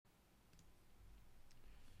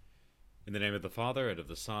In the name of the Father, and of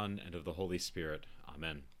the Son, and of the Holy Spirit.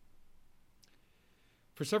 Amen.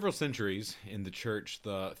 For several centuries in the Church,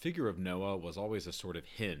 the figure of Noah was always a sort of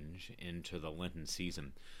hinge into the Lenten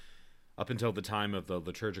season. Up until the time of the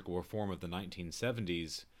liturgical reform of the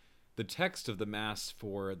 1970s, the text of the Mass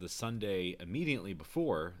for the Sunday immediately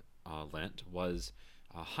before Lent was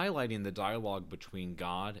highlighting the dialogue between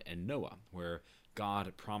God and Noah, where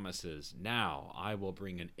God promises, "Now I will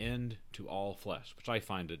bring an end to all flesh," which I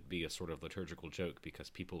find to be a sort of liturgical joke because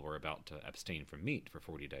people were about to abstain from meat for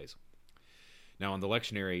 40 days. Now, in the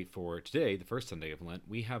lectionary for today, the first Sunday of Lent,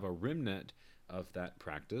 we have a remnant of that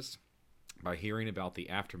practice by hearing about the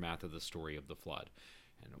aftermath of the story of the flood,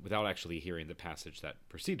 and without actually hearing the passage that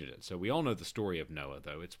preceded it. So we all know the story of Noah,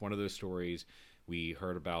 though. It's one of those stories we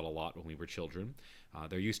heard about a lot when we were children.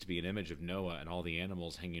 There used to be an image of Noah and all the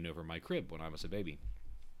animals hanging over my crib when I was a baby.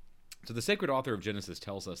 So the sacred author of Genesis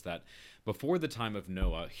tells us that before the time of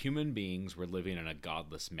Noah, human beings were living in a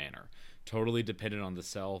godless manner, totally dependent on the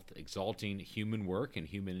self, exalting human work and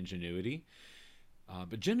human ingenuity.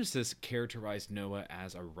 But Genesis characterized Noah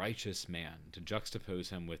as a righteous man to juxtapose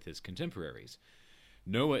him with his contemporaries.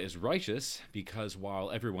 Noah is righteous because while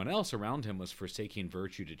everyone else around him was forsaking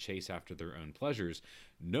virtue to chase after their own pleasures,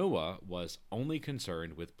 Noah was only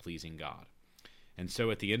concerned with pleasing God. And so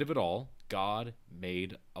at the end of it all, God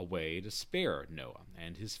made a way to spare Noah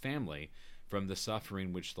and his family from the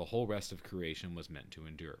suffering which the whole rest of creation was meant to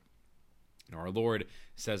endure. Now, our Lord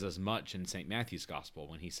says as much in St. Matthew's Gospel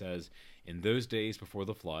when he says, "In those days before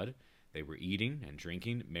the flood, they were eating and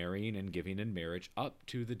drinking, marrying and giving in marriage up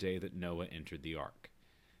to the day that Noah entered the ark.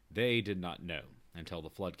 They did not know until the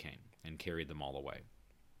flood came and carried them all away."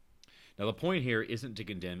 Now, the point here isn't to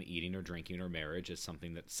condemn eating or drinking or marriage as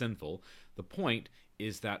something that's sinful. The point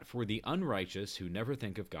is that for the unrighteous who never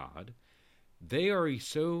think of God, they are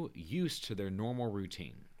so used to their normal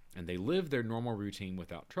routine, and they live their normal routine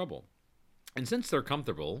without trouble. And since they're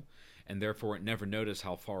comfortable, and therefore never notice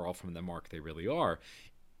how far off from the mark they really are,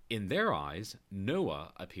 in their eyes,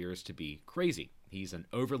 Noah appears to be crazy. He's an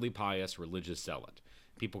overly pious religious zealot.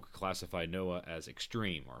 People could classify Noah as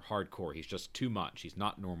extreme or hardcore. He's just too much. He's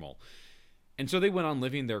not normal. And so they went on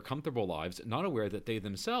living their comfortable lives, not aware that they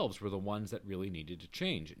themselves were the ones that really needed to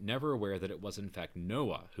change, never aware that it was in fact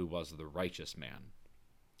Noah who was the righteous man.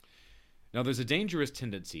 Now, there's a dangerous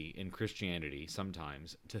tendency in Christianity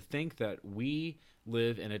sometimes to think that we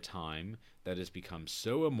live in a time that has become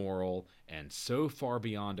so immoral and so far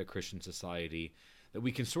beyond a Christian society that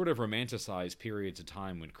we can sort of romanticize periods of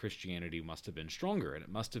time when Christianity must have been stronger and it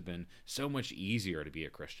must have been so much easier to be a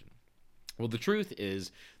Christian. Well, the truth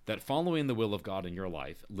is that following the will of God in your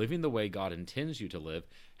life, living the way God intends you to live,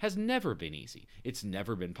 has never been easy. It's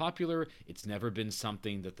never been popular. It's never been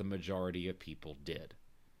something that the majority of people did.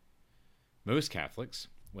 Most Catholics,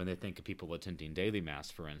 when they think of people attending daily Mass,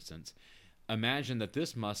 for instance, imagine that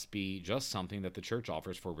this must be just something that the Church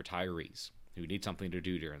offers for retirees who need something to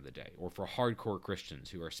do during the day, or for hardcore Christians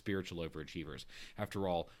who are spiritual overachievers. After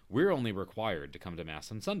all, we're only required to come to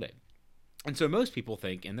Mass on Sunday. And so most people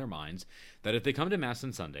think in their minds that if they come to Mass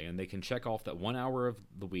on Sunday and they can check off that 1 hour of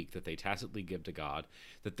the week that they tacitly give to God,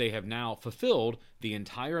 that they have now fulfilled the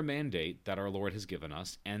entire mandate that our Lord has given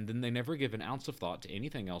us, and then they never give an ounce of thought to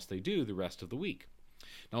anything else they do the rest of the week.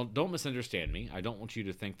 Now, don't misunderstand me. I don't want you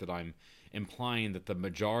to think that I'm implying that the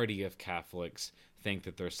majority of Catholics think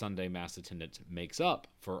that their Sunday Mass attendance makes up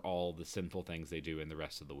for all the sinful things they do in the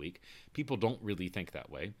rest of the week. People don't really think that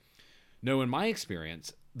way. No, in my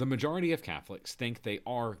experience, the majority of Catholics think they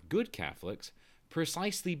are good Catholics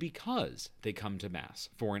precisely because they come to Mass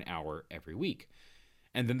for an hour every week.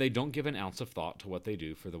 And then they don't give an ounce of thought to what they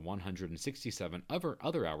do for the 167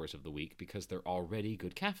 other hours of the week because they're already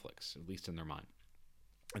good Catholics, at least in their mind.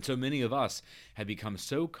 And so many of us have become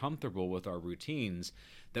so comfortable with our routines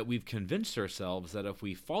that we've convinced ourselves that if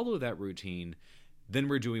we follow that routine, then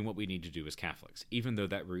we're doing what we need to do as Catholics, even though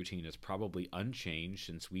that routine is probably unchanged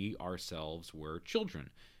since we ourselves were children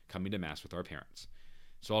coming to Mass with our parents.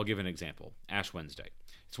 So I'll give an example. Ash Wednesday.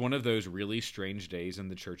 It's one of those really strange days in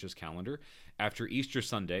the Church's calendar. After Easter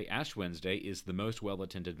Sunday, Ash Wednesday is the most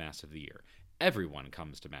well-attended Mass of the year. Everyone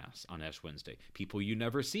comes to Mass on Ash Wednesday. People you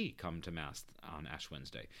never see come to Mass on Ash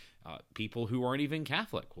Wednesday. People who aren't even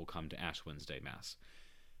Catholic will come to Ash Wednesday Mass.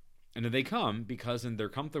 And they come because in their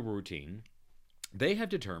comfortable routine, they have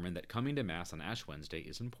determined that coming to Mass on Ash Wednesday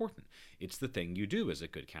is important. It's the thing you do as a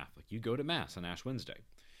good Catholic. You go to Mass on Ash Wednesday.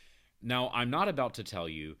 Now, I'm not about to tell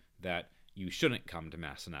you that you shouldn't come to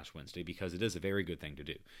Mass on Ash Wednesday because it is a very good thing to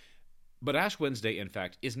do. But Ash Wednesday, in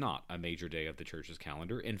fact, is not a major day of the Church's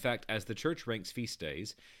calendar. In fact, as the Church ranks feast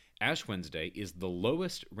days, Ash Wednesday is the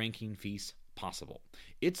lowest ranking feast possible.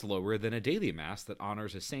 It's lower than a daily Mass that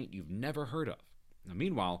honors a saint you've never heard of. Now,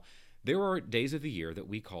 meanwhile, there are days of the year that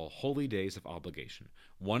we call holy days of obligation.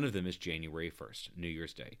 One of them is January 1st, New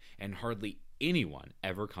Year's Day, and hardly anyone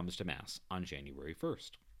ever comes to Mass on January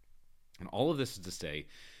 1st. And all of this is to say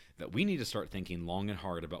that we need to start thinking long and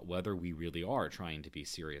hard about whether we really are trying to be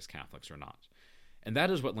serious Catholics or not. And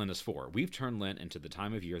that is what Lent is for. We've turned Lent into the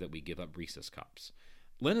time of year that we give up Reese's cups.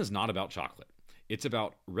 Lent is not about chocolate. It's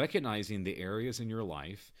about recognizing the areas in your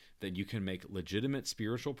life that you can make legitimate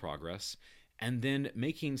spiritual progress and then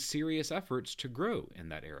making serious efforts to grow in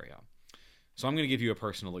that area. So I'm going to give you a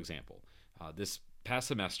personal example. This past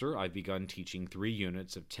semester, I've begun teaching 3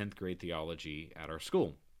 units of 10th grade theology at our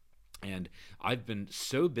school. And I've been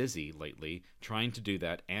so busy lately trying to do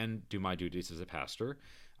that and do my duties as a pastor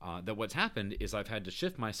that what's happened is I've had to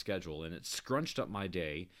shift my schedule, and it's scrunched up my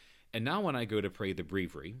day. And now when I go to pray the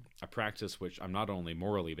breviary, a practice which I'm not only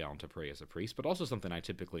morally bound to pray as a priest, but also something I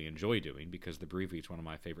typically enjoy doing because the breviary is one of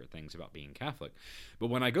my favorite things about being Catholic. But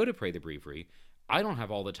when I go to pray the breviary, I don't have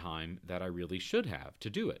all the time that I really should have to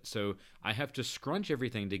do it. So I have to scrunch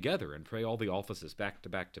everything together and pray all the offices back to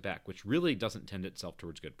back to back, which really doesn't tend itself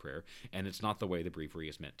towards good prayer, and it's not the way the breviary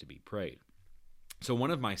is meant to be prayed. So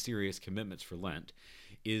one of my serious commitments for Lent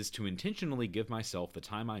is to intentionally give myself the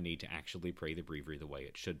time I need to actually pray the breviary the way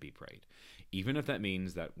it should be prayed. Even if that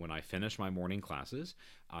means that when I finish my morning classes,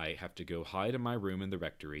 I have to go hide in my room in the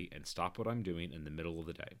rectory and stop what I'm doing in the middle of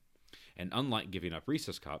the day. And unlike giving up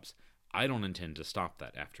Reese's cups, I don't intend to stop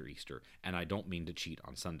that after Easter, and I don't mean to cheat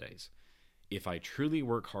on Sundays. If I truly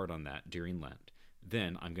work hard on that during Lent,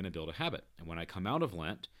 then I'm going to build a habit. And when I come out of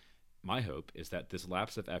Lent, my hope is that this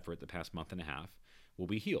lapse of effort the past month and a half will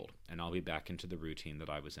be healed, and I'll be back into the routine that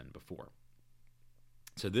I was in before.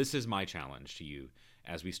 So this is my challenge to you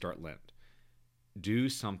as we start Lent. Do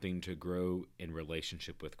something to grow in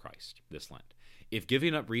relationship with Christ this Lent. If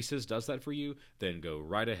giving up Reese's does that for you, then go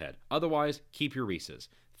right ahead. Otherwise, keep your Reese's.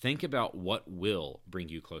 Think about what will bring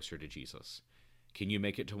you closer to Jesus. Can you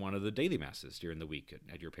make it to one of the daily Masses during the week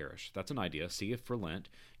at your parish? That's an idea. See if for Lent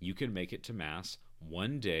you can make it to Mass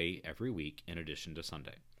one day every week in addition to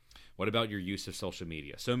Sunday. What about your use of social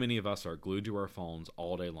media? So many of us are glued to our phones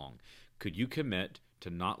all day long. Could you commit to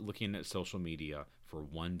not looking at social media for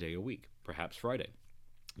one day a week, perhaps Friday?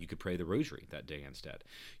 You could pray the rosary that day instead.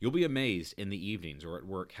 You'll be amazed in the evenings or at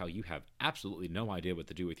work how you have absolutely no idea what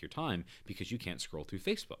to do with your time because you can't scroll through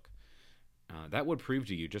Facebook. That would prove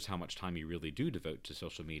to you just how much time you really do devote to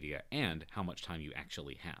social media and how much time you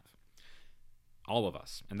actually have. All of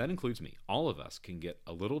us, and that includes me, all of us can get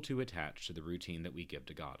a little too attached to the routine that we give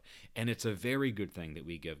to God. And it's a very good thing that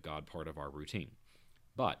we give God part of our routine.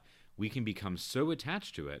 But we can become so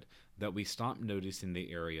attached to it that we stop noticing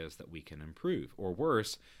the areas that we can improve. Or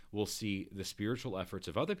worse, we'll see the spiritual efforts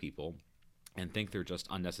of other people and think they're just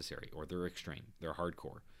unnecessary or they're extreme, they're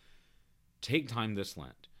hardcore. Take time this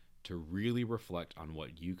Lent to really reflect on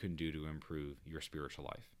what you can do to improve your spiritual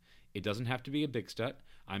life. It doesn't have to be a big step.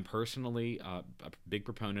 I'm personally a big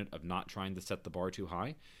proponent of not trying to set the bar too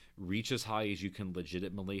high. Reach as high as you can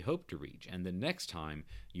legitimately hope to reach, and the next time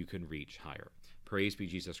you can reach higher. Praise be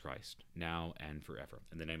Jesus Christ, now and forever.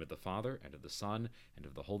 In the name of the Father, and of the Son, and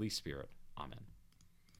of the Holy Spirit. Amen.